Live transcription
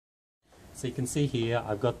So you can see here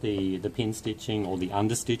I've got the pin stitching or the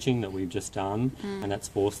understitching that we've just done, and that's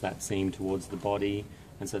forced that seam towards the body,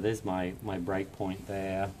 and so there's my break point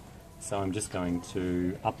there. So I'm just going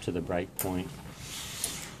to up to the break point.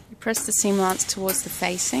 You press the seam allowance towards the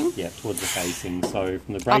facing? Yeah, towards the facing. So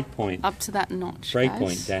from the break point... Up to that notch, break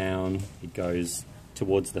point down, it goes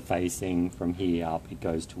towards the facing. From here up, it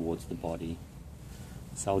goes towards the body.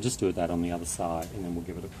 So I'll just do that on the other side, and then we'll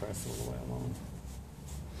give it a press all the way along.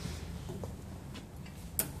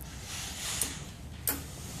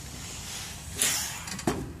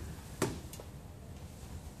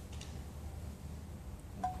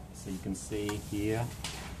 So you can see here,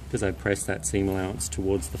 because I pressed that seam allowance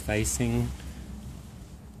towards the facing,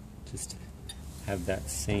 just have that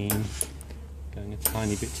seam going a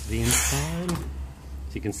tiny bit to the inside.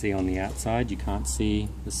 As you can see on the outside, you can't see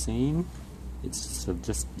the seam. It's sort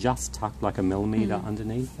of just tucked like a millimetre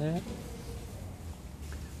underneath there.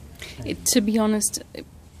 To be honest, it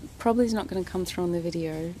probably is not going to come through on the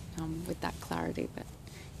video with that clarity, but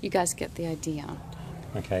you guys get the idea.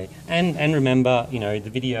 Okay, and remember, you know, the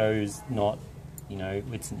video's not, you know,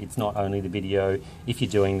 it's not only the video. If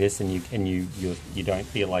you're doing this and you don't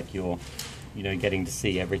feel like you're, you know, getting to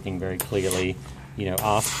see everything very clearly, you know,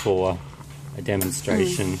 ask for a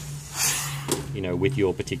demonstration, you know, with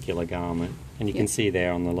your particular garment. And you can see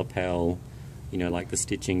there on the lapel, you know, like the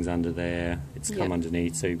stitching's under there. It's come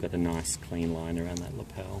underneath, so you've got a nice clean line around that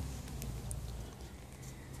lapel.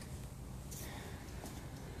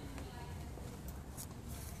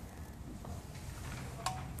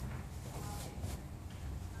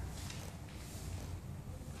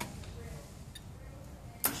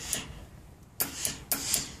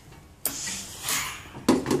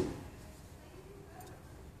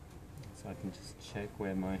 So I can just check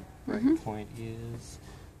where my break point is.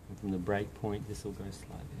 And from the break point, this will go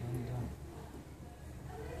slightly under.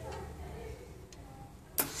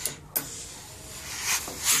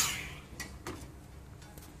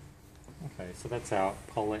 Okay, so that's our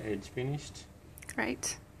polar edge finished.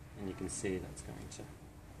 Great. And you can see that's going to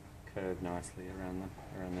curve nicely around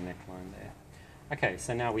the neckline there. Okay,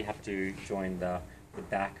 so now we have to join the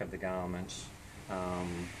back of the garment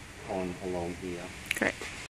on along here. Great.